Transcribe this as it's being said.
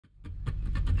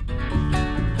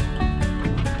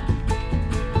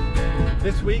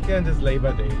This weekend is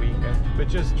Labor Day weekend,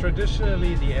 which is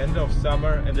traditionally the end of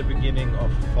summer and the beginning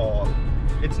of fall.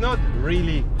 It's not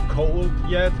really cold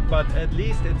yet, but at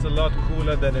least it's a lot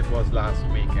cooler than it was last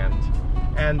weekend.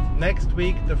 And next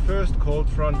week the first cold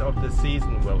front of the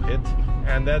season will hit,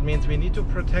 and that means we need to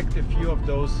protect a few of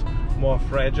those more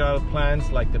fragile plants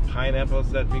like the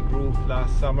pineapples that we grew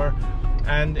last summer.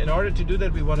 And in order to do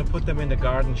that, we want to put them in the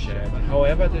garden shed.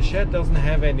 However, the shed doesn't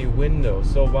have any windows,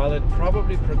 so while it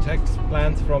probably protects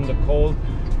plants from the cold,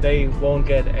 they won't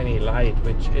get any light,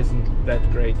 which isn't that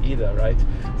great either, right?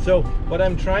 So what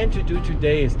I'm trying to do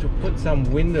today is to put some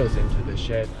windows into the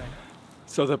shed.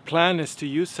 So the plan is to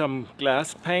use some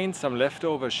glass paint, some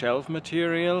leftover shelf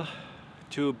material,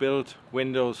 to build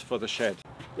windows for the shed.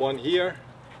 One here,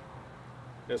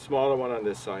 a smaller one on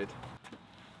this side.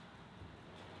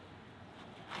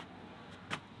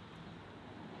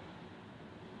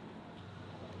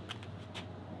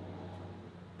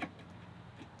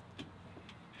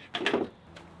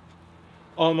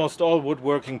 Almost all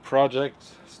woodworking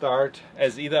projects start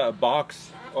as either a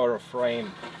box or a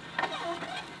frame.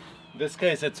 In this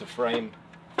case it's a frame,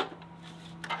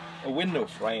 a window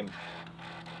frame.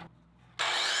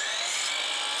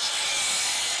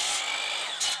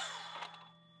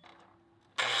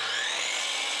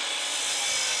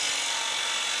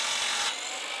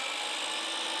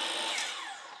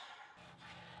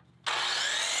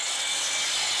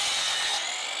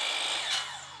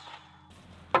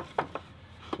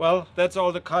 Well, that's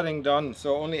all the cutting done,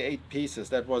 so only 8 pieces,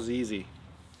 that was easy.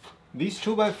 These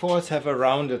 2x4s have a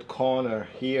rounded corner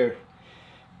here,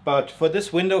 but for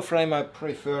this window frame I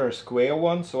prefer a square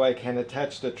one so I can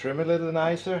attach the trim a little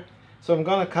nicer. So I'm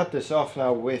gonna cut this off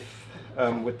now with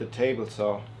the table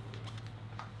saw.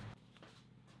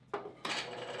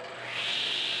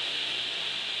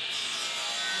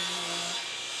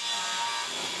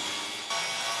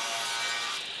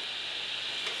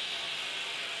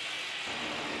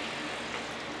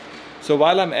 So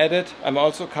while I'm at it, I'm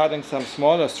also cutting some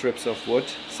smaller strips of wood,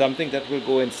 something that will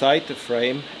go inside the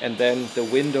frame, and then the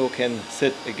window can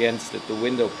sit against it, the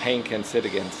window pane can sit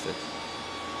against it.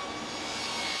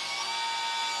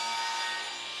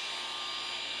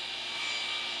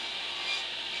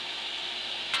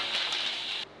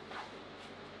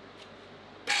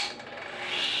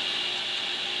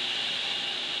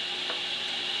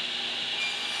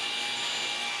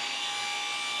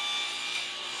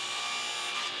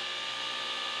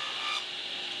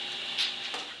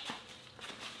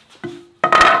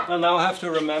 I now have to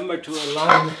remember to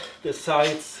align the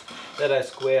sides that I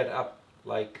squared up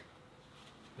like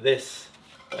this.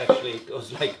 Actually it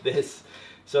goes like this.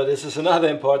 So this is another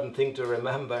important thing to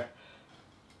remember.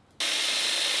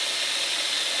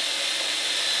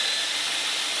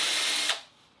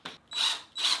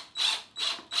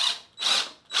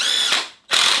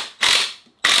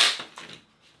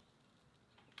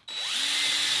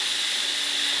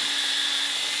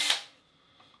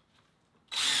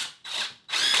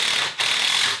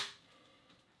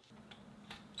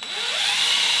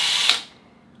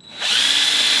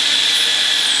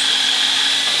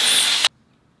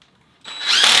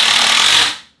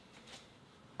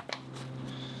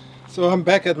 So I'm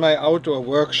back at my outdoor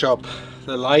workshop.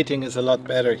 The lighting is a lot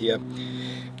better here.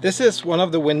 This is one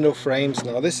of the window frames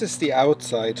now. This is the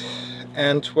outside.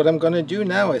 And what I'm going to do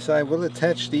now is I will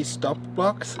attach these stop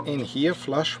blocks in here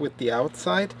flush with the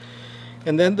outside.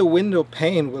 And then the window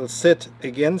pane will sit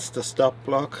against the stop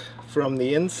block from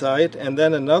the inside. And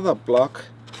then another block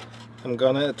I'm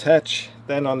going to attach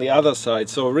then on the other side.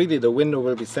 So really the window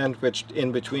will be sandwiched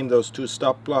in between those two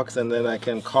stop blocks, and then I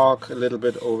can caulk a little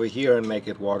bit over here and make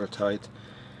it watertight.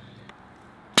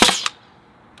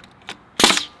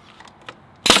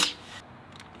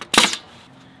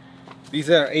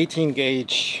 These are 18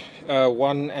 gauge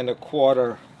 1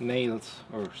 1/4 nails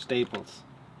or staples.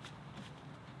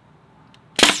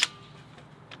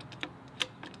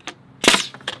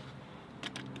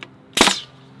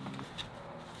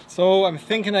 So I'm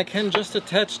thinking I can just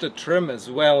attach the trim as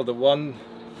well, the one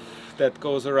that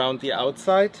goes around the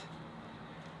outside,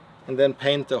 and then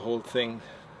paint the whole thing.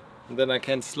 And then I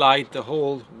can slide the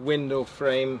whole window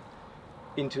frame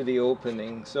into the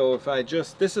opening. So if I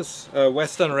just, this is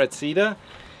Western red cedar.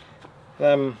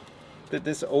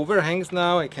 This overhangs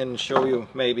now, I can show you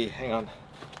maybe, hang on.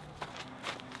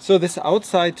 So this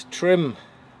outside trim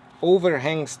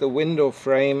overhangs the window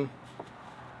frame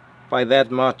by that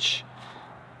much.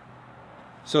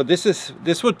 So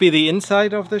this would be the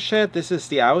inside of the shed, this is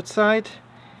the outside,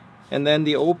 and then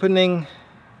the opening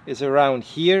is around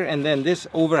here, and then this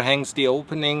overhangs the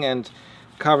opening and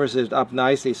covers it up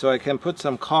nicely, so I can put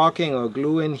some caulking or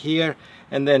glue in here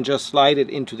and then just slide it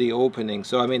into the opening.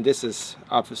 So I mean, this is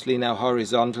obviously now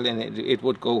horizontal and it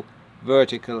would go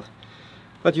vertical,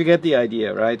 but you get the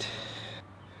idea, right?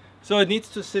 So it needs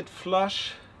to sit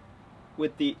flush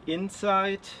with the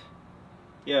inside,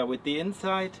 with the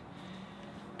inside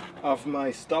of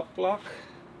my stop block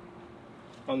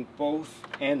on both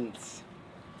ends.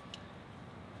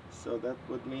 So that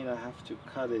would mean I have to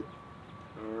cut it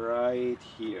right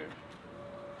here.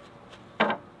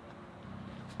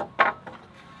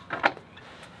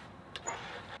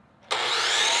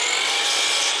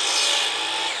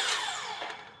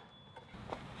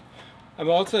 I'm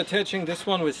also attaching this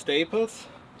one with staples,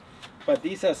 but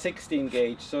these are 16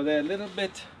 gauge, so they're a little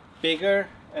bit bigger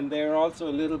and they're also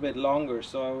a little bit longer,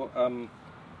 so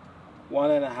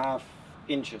 1.5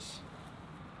 inches.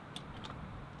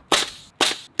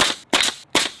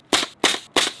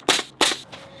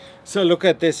 So look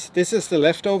at this. This is the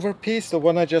leftover piece, the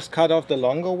one I just cut off, the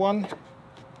longer one.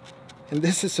 And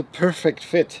this is a perfect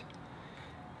fit.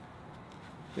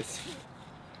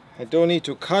 I don't need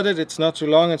to cut it. It's not too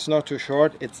long, it's not too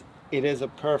short. It is a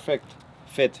perfect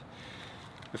fit.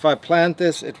 If I planned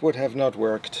this, it would have not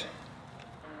worked.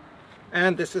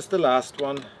 And this is the last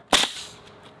one.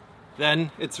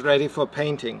 Then it's ready for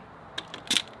painting.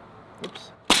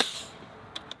 Oops.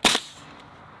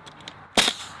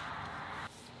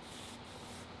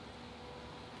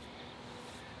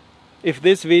 If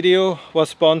this video was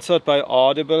sponsored by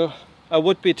Audible, I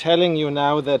would be telling you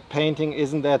now that painting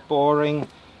isn't that boring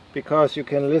because you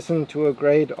can listen to a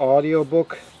great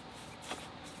audiobook.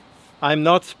 I'm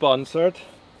not sponsored,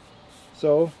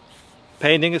 so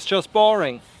painting is just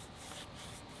boring.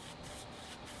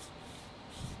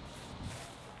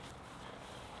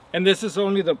 And this is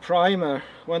only the primer.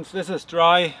 Once this is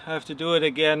dry, I have to do it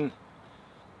again.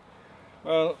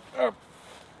 Well,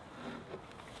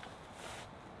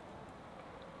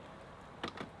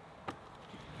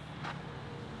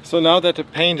 so now that the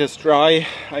paint is dry,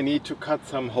 I need to cut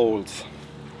some holes.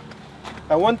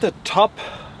 I want the top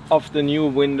of the new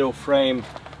window frame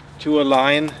to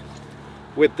align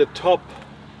with the top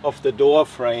of the door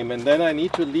frame, and then I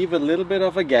need to leave a little bit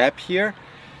of a gap here.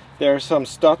 There are some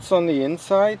studs on the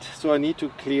inside, so I need to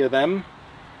clear them.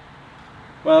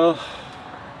 Well,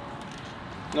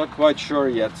 not quite sure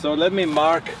yet. So let me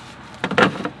mark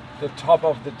the top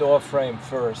of the door frame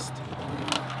first.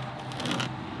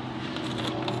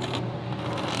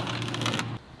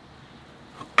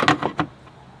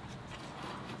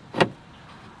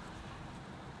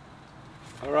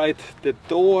 Alright, the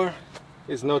door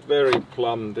is not very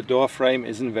plumb. The door frame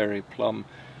isn't very plumb.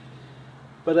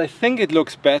 But I think it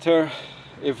looks better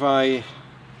if I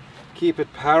keep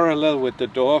it parallel with the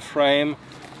door frame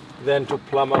than to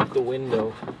plumb up the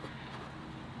window.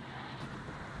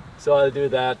 So I'll do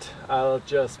that. I'll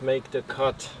just make the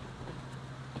cut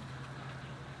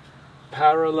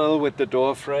parallel with the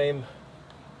door frame.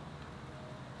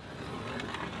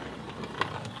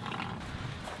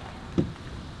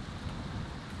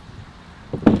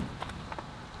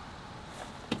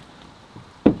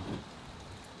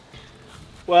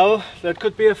 Well, that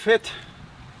could be a fit.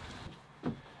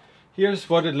 Here's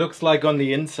what it looks like on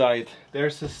the inside.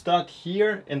 There's a stud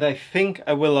here, and I think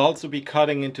I will also be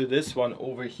cutting into this one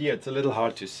over here. It's a little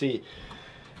hard to see,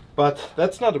 but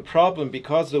that's not a problem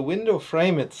because the window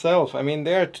frame itself, I mean,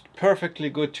 they're perfectly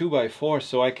good 2x4,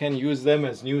 so I can use them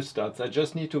as new studs. I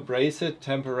just need to brace it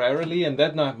temporarily, and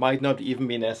that might not even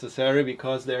be necessary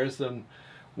because there's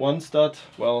one stud,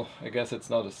 well, I guess it's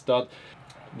not a stud,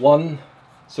 one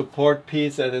support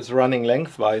piece that is running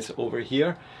lengthwise over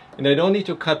here, and I don't need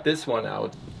to cut this one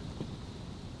out.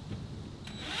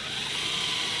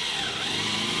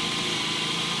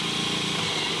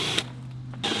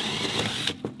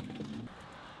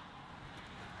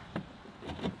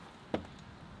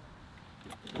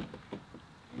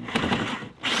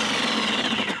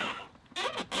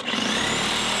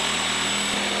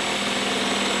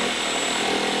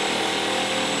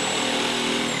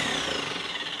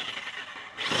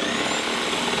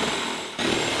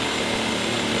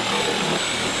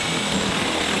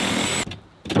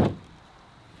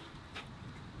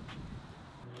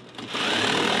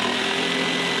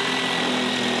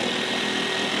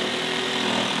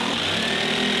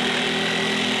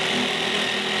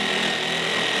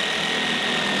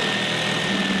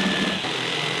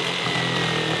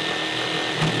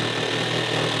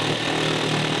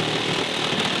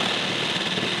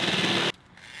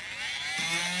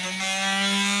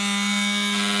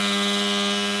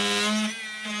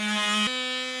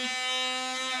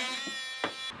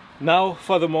 Now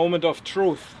for the moment of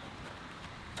truth.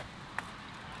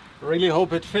 Really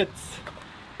hope it fits.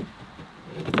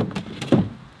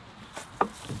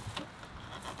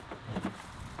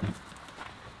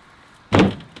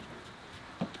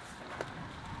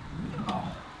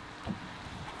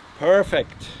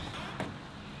 Perfect.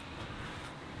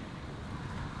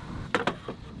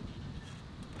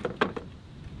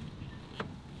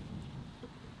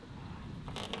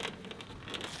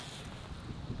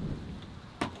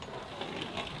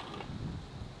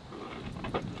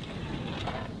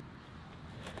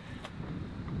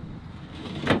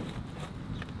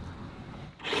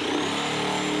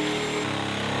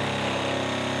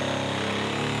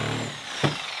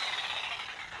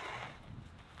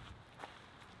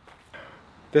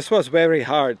 This was very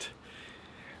hard.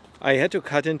 I had to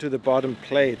cut into the bottom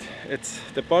plate.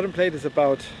 The bottom plate is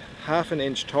about ½ an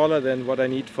inch taller than what I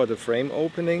need for the frame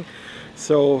opening.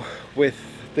 So with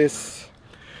this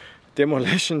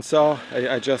demolition saw,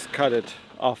 I just cut it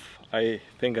off. I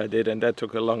think I did, and that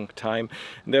took a long time.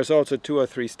 And there's also 2 or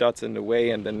 3 studs in the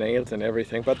way and the nails and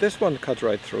everything, but this one cut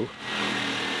right through.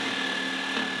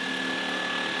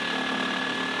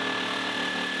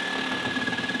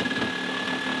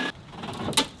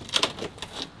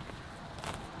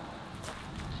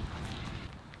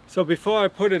 So before I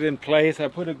put it in place, I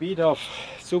put a bit of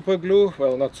super glue,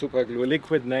 well, not super glue,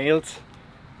 liquid nails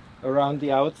around the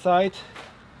outside.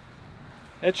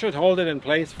 It should hold it in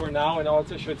place for now and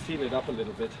also should seal it up a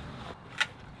little bit.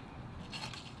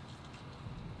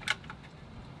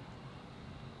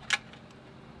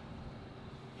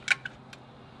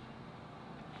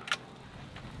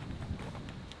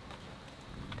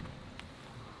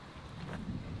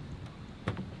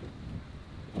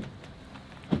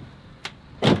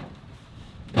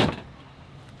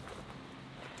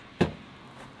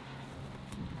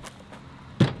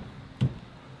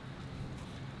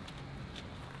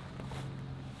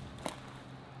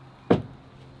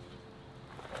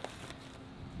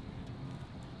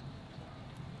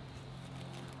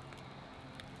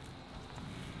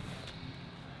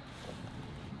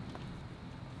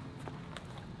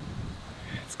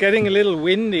 It's getting a little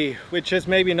windy, which is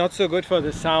maybe not so good for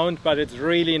the sound, but it's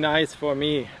really nice for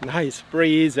me. Nice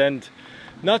breeze and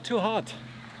not too hot.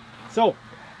 So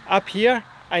up here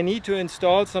I need to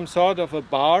install some sort of a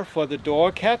bar for the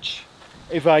door catch.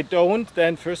 If I don't,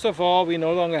 then first of all we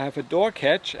no longer have a door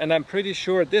catch, and I'm pretty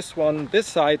sure this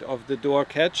side of the door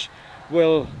catch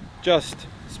will just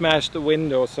smash the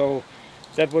window, so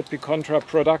that would be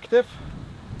counterproductive.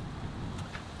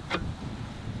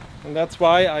 And that's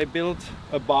why I built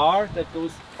a bar that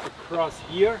goes across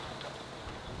here,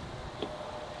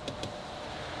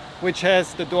 which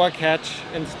has the door catch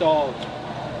installed.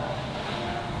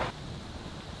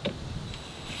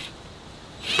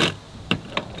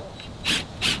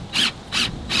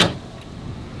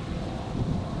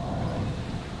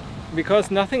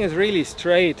 Because nothing is really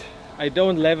straight, I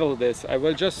don't level this. I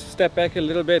will just step back a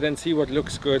little bit and see what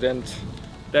looks good and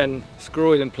then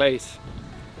screw it in place.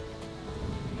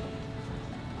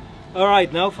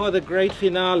 Alright, now for the great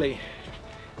finale.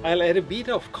 I'll add a bit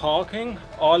of caulking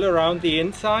all around the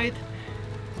inside,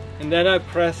 and then I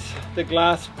press the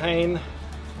glass pane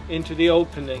into the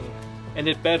opening and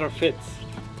it better fits.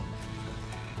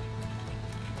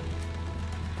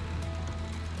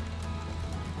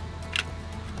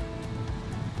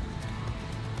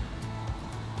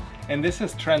 And this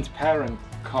is transparent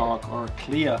caulk or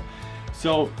clear.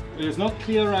 So it is not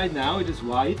clear right now, it is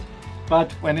white,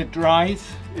 but when it dries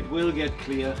it will get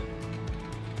clear.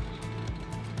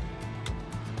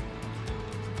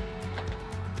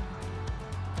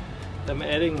 I'm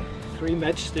adding 3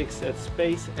 matchsticks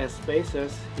as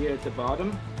spacers here at the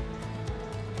bottom.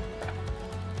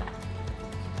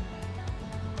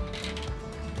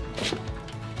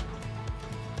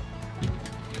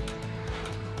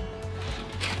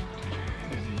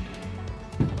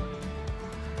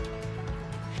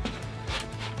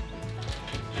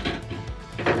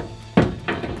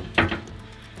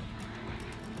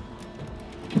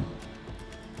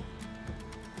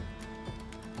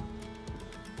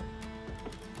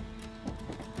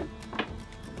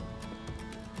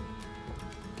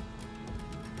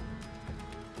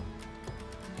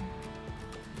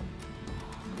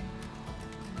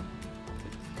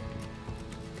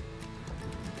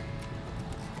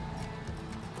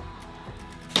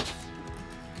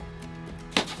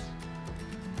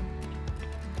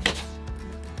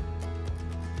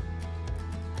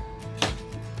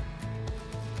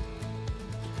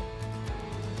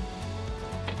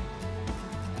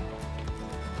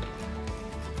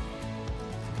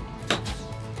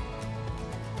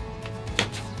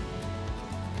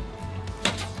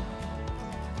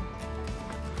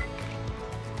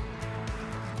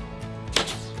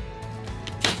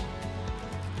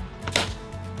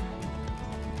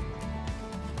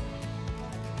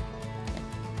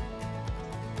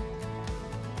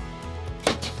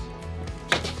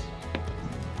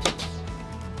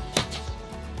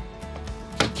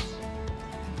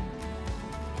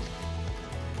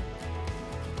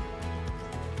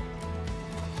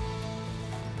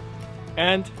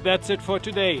 And that's it for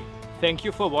today. Thank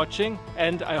you for watching,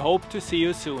 and I hope to see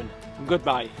you soon.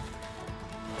 Goodbye.